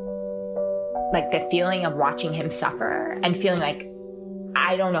feeling of watching him suffer and feeling like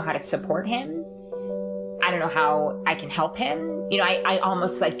I don't know how to support him. I don't know how I can help him. I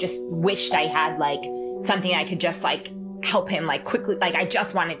almost just wished I had something I could just help him quickly. I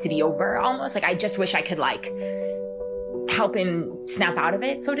just want it to be over almost. I just wish I could help him snap out of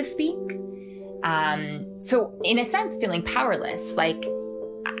it, so to speak. So in a sense, feeling powerless,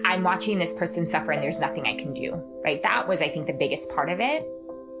 I'm watching this person suffer and there's nothing I can do, right? That was, I think, the biggest part of it.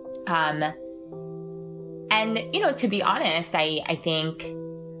 And, to be honest, I think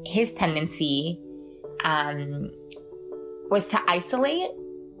his tendency was to isolate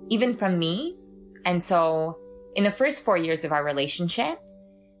even from me. And so in the first 4 years of our relationship,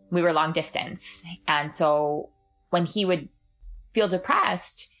 we were long distance. And so when he would feel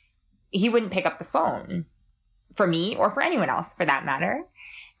depressed, he wouldn't pick up the phone for me or for anyone else for that matter.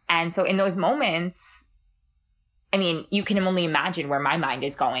 And so in those moments, you can only imagine where my mind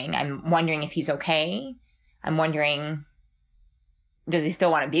is going. I'm wondering if he's okay. I'm wondering, does he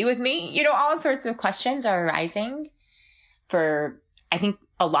still want to be with me? All sorts of questions are arising. I think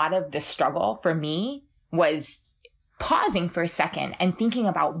a lot of the struggle for me was pausing for a second and thinking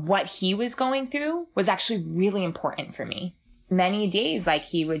about what he was going through was actually really important for me. Many days,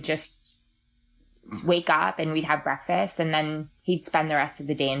 he would just wake up and we'd have breakfast and then he'd spend the rest of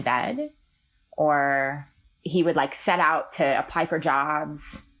the day in bed, or he would set out to apply for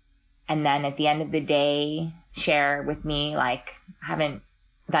jobs. And then at the end of the day, share with me, I haven't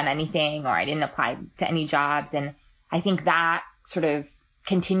done anything, or I didn't apply to any jobs. And I think that sort of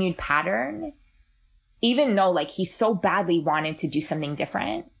continued pattern, even though he so badly wanted to do something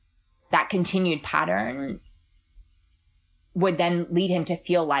different, that continued pattern would then lead him to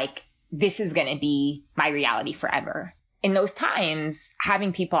feel like this is going to be my reality forever. In those times,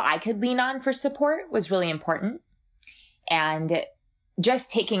 having people I could lean on for support was really important. And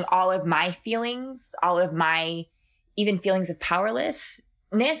just taking all of my feelings, all of my even feelings of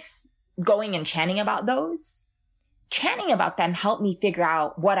powerlessness, going and chanting about them helped me figure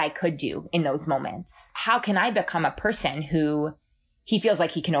out what I could do in those moments. How can I become a person who he feels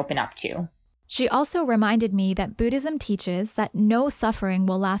like he can open up to? She also reminded me that Buddhism teaches that no suffering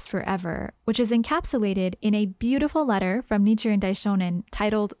will last forever, which is encapsulated in a beautiful letter from Nichiren Daishonin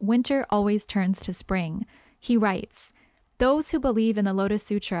titled "Winter Always Turns to Spring." He writes, "Those who believe in the Lotus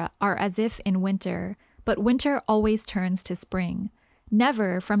Sutra are as if in winter, but winter always turns to spring.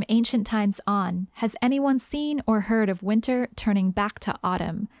 Never from ancient times on has anyone seen or heard of winter turning back to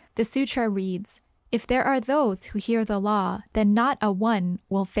autumn." The sutra reads, If there are those who hear the law, then not a one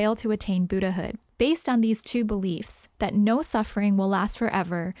will fail to attain Buddhahood. Based on these two beliefs, that no suffering will last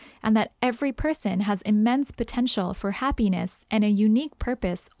forever, and that every person has immense potential for happiness and a unique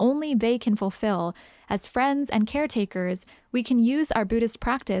purpose only they can fulfill, as friends and caretakers, we can use our Buddhist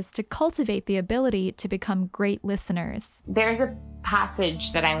practice to cultivate the ability to become great listeners. There's a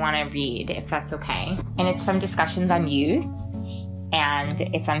passage that I want to read, if that's okay. And it's from Discussions on Youth, and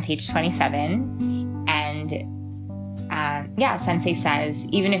it's on page 27. And Sensei says,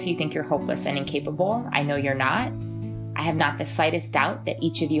 even if you think you're hopeless and incapable, I know you're not. I have not the slightest doubt that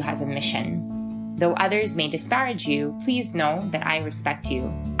each of you has a mission. Though others may disparage you, please know that I respect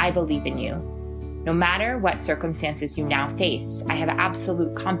you. I believe in you. No matter what circumstances you now face, I have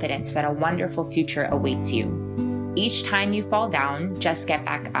absolute confidence that a wonderful future awaits you. Each time you fall down, just get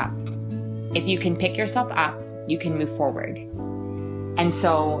back up. If you can pick yourself up, you can move forward. And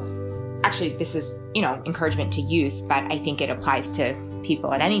so, actually, this is, encouragement to youth, but I think it applies to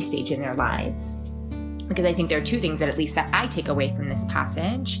people at any stage in their lives. Because I think there are two things that I take away from this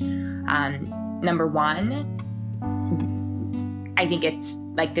passage. Number one, I think it's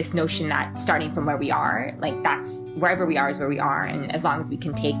like this notion that starting from where we are, like that's wherever we are is where we are. And as long as we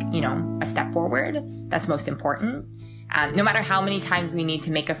can take, a step forward, that's most important. No matter how many times we need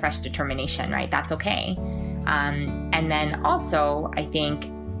to make a fresh determination, right? That's okay. And then also, I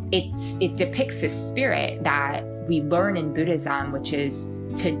think it depicts this spirit that we learn in Buddhism, which is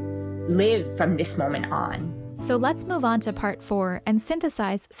to live from this moment on. So let's move on to part 4 and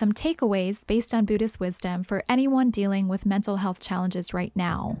synthesize some takeaways based on Buddhist wisdom for anyone dealing with mental health challenges right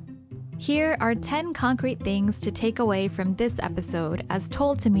now. Here are 10 concrete things to take away from this episode as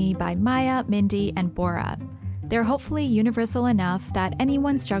told to me by Maya, Mindy, and Bora. They're hopefully universal enough that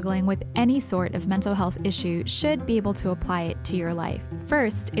anyone struggling with any sort of mental health issue should be able to apply it to your life.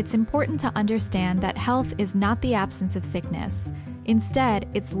 First, it's important to understand that health is not the absence of sickness. Instead,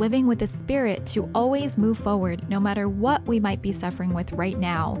 it's living with the spirit to always move forward no matter what we might be suffering with right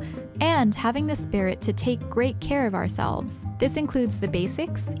now, and having the spirit to take great care of ourselves. This includes the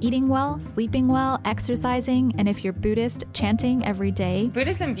basics: eating well, sleeping well, exercising, and if you're Buddhist, chanting every day.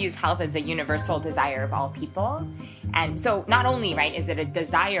 Buddhism views health as a universal desire of all people. And so not only, right, is it a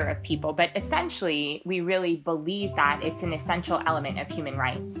desire of people, but essentially we really believe that it's an essential element of human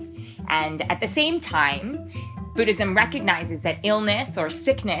rights. And at the same time, Buddhism recognizes that illness or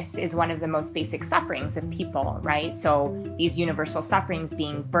sickness is one of the most basic sufferings of people, right? So these universal sufferings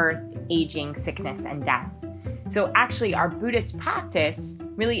being birth, aging, sickness, and death. So actually our Buddhist practice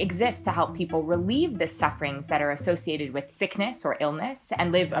really exists to help people relieve the sufferings that are associated with sickness or illness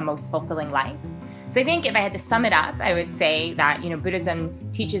and live a most fulfilling life. So I think if I had to sum it up, I would say that,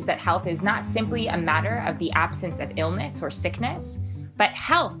 Buddhism teaches that health is not simply a matter of the absence of illness or sickness, but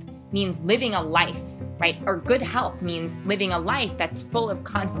health means living a life, right? Or good health means living a life that's full of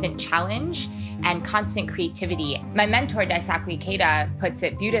constant challenge and constant creativity. My mentor, Daisaku Ikeda, puts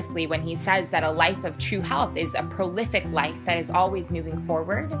it beautifully when he says that a life of true health is a prolific life that is always moving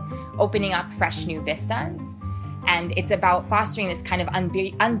forward, opening up fresh new vistas. And it's about fostering this kind of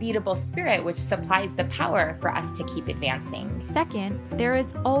unbeatable spirit which supplies the power for us to keep advancing. Second, there is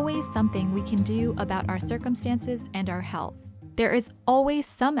always something we can do about our circumstances and our health. There is always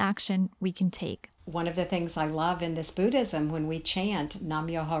some action we can take. One of the things I love in this Buddhism, when we chant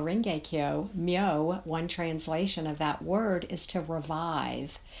Nam-myoho Renge Kyo, myo, one translation of that word is to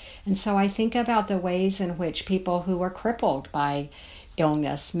revive. And so I think about the ways in which people who are crippled by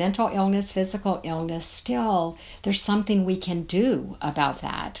illness, mental illness, physical illness, still there's something we can do about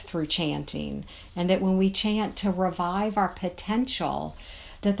that through chanting. And that when we chant to revive our potential,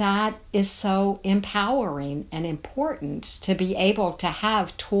 that is so empowering and important to be able to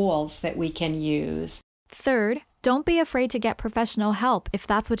have tools that we can use. Third, don't be afraid to get professional help if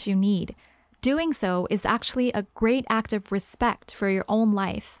that's what you need. Doing so is actually a great act of respect for your own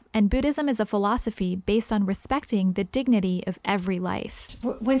life, and Buddhism is a philosophy based on respecting the dignity of every life.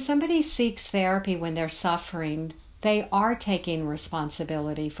 When somebody seeks therapy when they're suffering, they are taking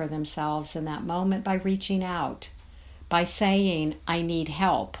responsibility for themselves in that moment by reaching out, by saying, I need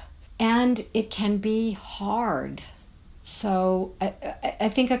help. And it can be hard. So I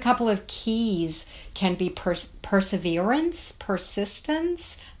think a couple of keys can be perseverance,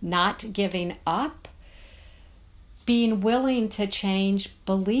 persistence, not giving up, being willing to change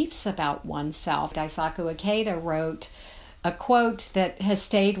beliefs about oneself. Daisaku Ikeda wrote a quote that has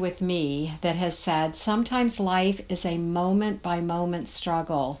stayed with me that has said, sometimes life is a moment-by-moment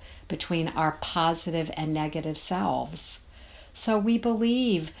struggle between our positive and negative selves. So we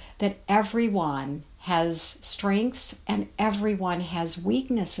believe that everyone has strengths and everyone has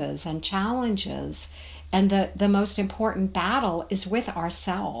weaknesses and challenges. And the most important battle is with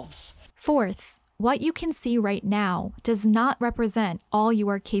ourselves. Fourth, what you can see right now does not represent all you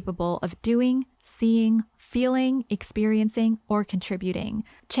are capable of doing, seeing, feeling, experiencing, or contributing.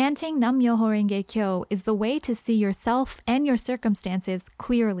 Chanting Nam-myoho Renge Kyo is the way to see yourself and your circumstances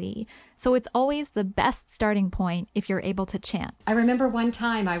clearly, so it's always the best starting point if you're able to chant. I remember one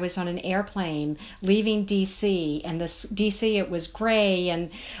time I was on an airplane leaving DC, and this DC, it was gray,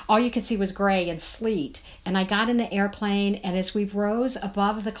 and all you could see was gray and sleet. And I got in the airplane, and as we rose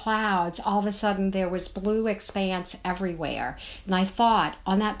above the clouds, all of a sudden there was blue expanse everywhere. And I thought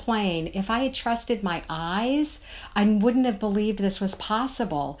on that plane, if I had trusted my eyes, I wouldn't have believed this was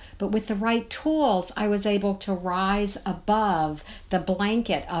possible. But with the right tools, I was able to rise above the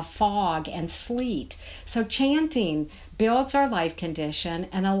blanket of fog and sleet. So chanting builds our life condition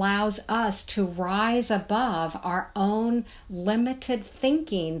and allows us to rise above our own limited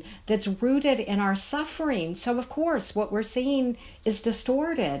thinking that's rooted in our suffering. So of course, what we're seeing is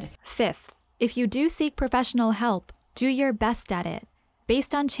distorted. Fifth, if you do seek professional help, do your best at it.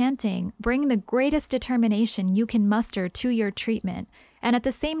 Based on chanting, bring the greatest determination you can muster to your treatment. And at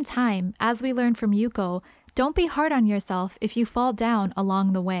the same time, as we learned from Yuko, don't be hard on yourself if you fall down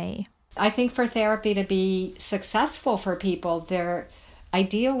along the way. I think for therapy to be successful for people, there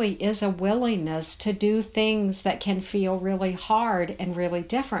ideally is a willingness to do things that can feel really hard and really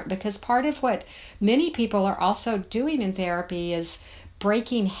different. Because part of what many people are also doing in therapy is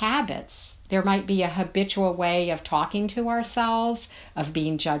breaking habits. There might be a habitual way of talking to ourselves, of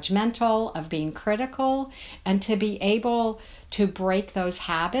being judgmental, of being critical, and to be able to break those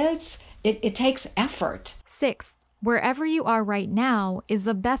habits, it takes effort. Sixth, wherever you are right now is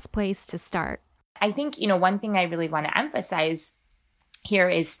the best place to start. I think, one thing I really want to emphasize here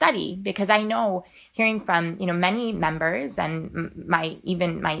is study, because I know hearing from, many members and my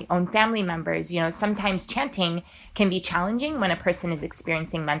own family members, sometimes chanting can be challenging when a person is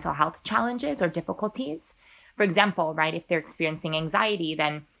experiencing mental health challenges or difficulties. For example, right, if they're experiencing anxiety,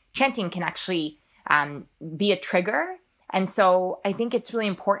 then chanting can actually be a trigger. And so I think it's really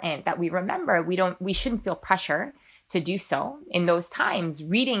important that we remember we shouldn't feel pressure to do so. In those times,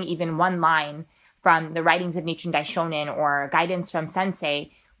 reading even one line from the writings of Nichiren Daishonin or guidance from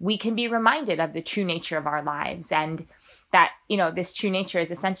Sensei, we can be reminded of the true nature of our lives. And that, this true nature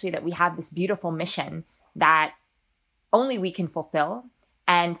is essentially that we have this beautiful mission that only we can fulfill.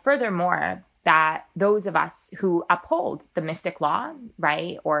 And furthermore, that those of us who uphold the mystic law,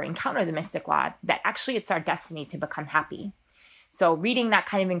 right, or encounter the mystic law, that actually it's our destiny to become happy. So reading that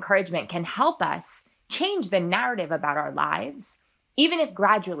kind of encouragement can help us change the narrative about our lives, even if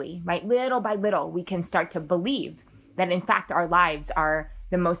gradually, right, little by little, we can start to believe that in fact our lives are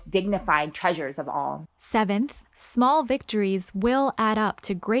the most dignified treasures of all. Seventh, small victories will add up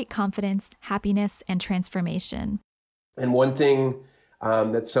to great confidence, happiness, and transformation. And one thing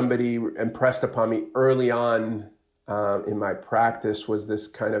that somebody impressed upon me early on in my practice was this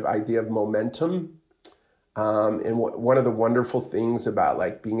kind of idea of momentum. And one of the wonderful things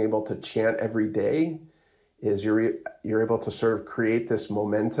about being able to chant every day is you're able to sort of create this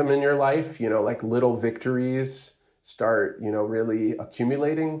momentum in your life, little victories start, really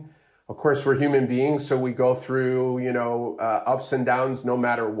accumulating. Of course, we're human beings, so we go through, ups and downs no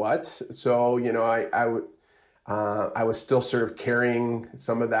matter what. So, I was still sort of carrying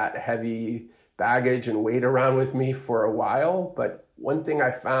some of that heavy baggage and weight around with me for a while. But one thing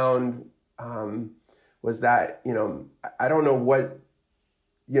I found was that, I don't know what,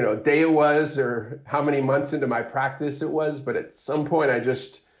 day it was or how many months into my practice it was, but at some point I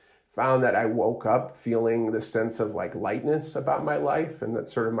just found that I woke up feeling this sense of lightness about my life, and that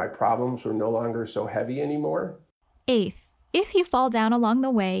sort of my problems were no longer so heavy anymore. Eighth, if you fall down along the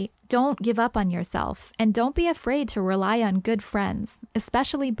way, don't give up on yourself, and don't be afraid to rely on good friends,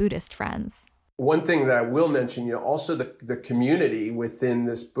 especially Buddhist friends. One thing that I will mention, also the community within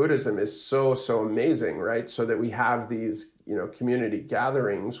this Buddhism is so amazing, right? So that we have these, community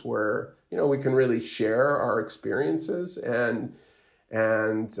gatherings where, we can really share our experiences and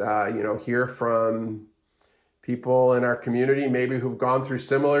hear from people in our community, maybe who've gone through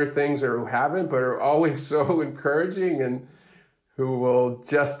similar things or who haven't, but are always so encouraging and who will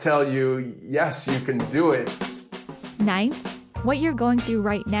just tell you, yes, you can do it. Ninth, what you're going through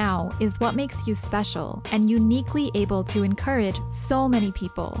right now is what makes you special and uniquely able to encourage so many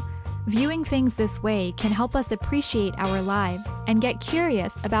people. Viewing things this way can help us appreciate our lives and get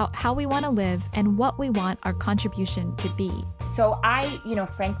curious about how we want to live and what we want our contribution to be. So I,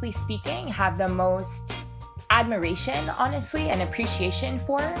 frankly speaking, have the most admiration, honestly, and appreciation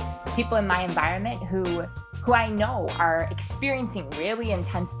for people in my environment who I know are experiencing really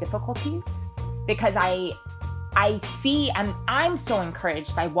intense difficulties, because I see, I'm so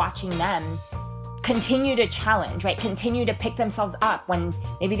encouraged by watching them continue to challenge, right? Continue to pick themselves up when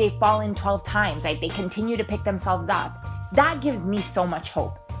maybe they've fallen 12 times, right? They continue to pick themselves up. That gives me so much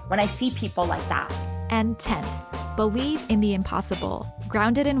hope when I see people like that. And 10th, believe in the impossible,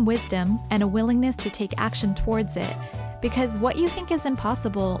 grounded in wisdom and a willingness to take action towards it. Because what you think is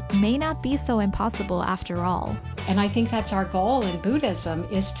impossible may not be so impossible after all. And I think that's our goal in Buddhism,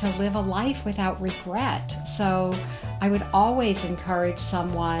 is to live a life without regret. So I would always encourage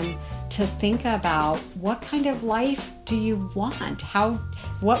someone to think about, what kind of life do you want?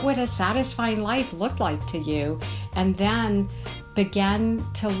 What would a satisfying life look like to you? And then begin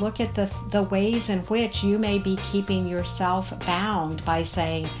to look at the ways in which you may be keeping yourself bound by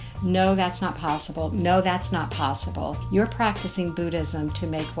saying, no, that's not possible. No, that's not possible. You're practicing Buddhism to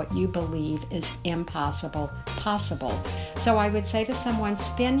make what you believe is impossible possible. So I would say to someone,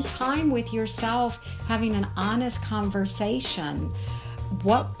 spend time with yourself, having an honest conversation.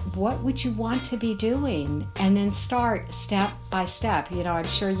 What would you want to be doing? And then start step by step. I'm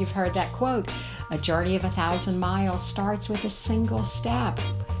sure you've heard that quote, a journey of 1,000 miles starts with a single step.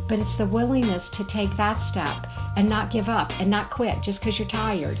 But it's the willingness to take that step and not give up and not quit just because you're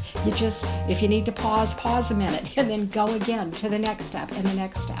tired. If you need to pause a minute, and then go again to the next step and the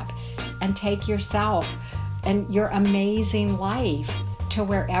next step, and take yourself and your amazing life to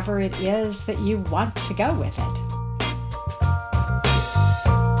wherever it is that you want to go with it.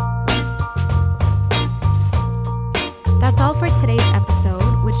 That's all for today's episode,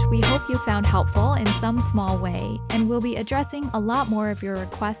 which we hope you found helpful in some small way, and we'll be addressing a lot more of your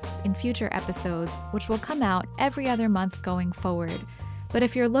requests in future episodes, which will come out every other month going forward. But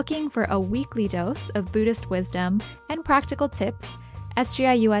if you're looking for a weekly dose of Buddhist wisdom and practical tips,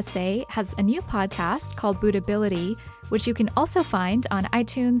 SGI USA has a new podcast called Buddhability, which you can also find on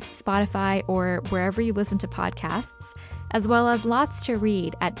iTunes, Spotify, or wherever you listen to podcasts, as well as lots to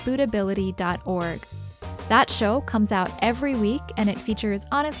read at buddhability.org. That show comes out every week, and it features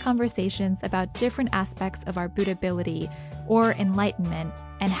honest conversations about different aspects of our Buddhability or enlightenment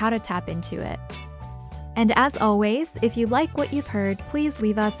and how to tap into it. And as always, if you like what you've heard, please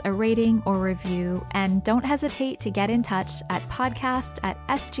leave us a rating or review, and don't hesitate to get in touch at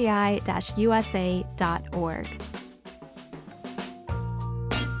podcast@sgi-usa.org.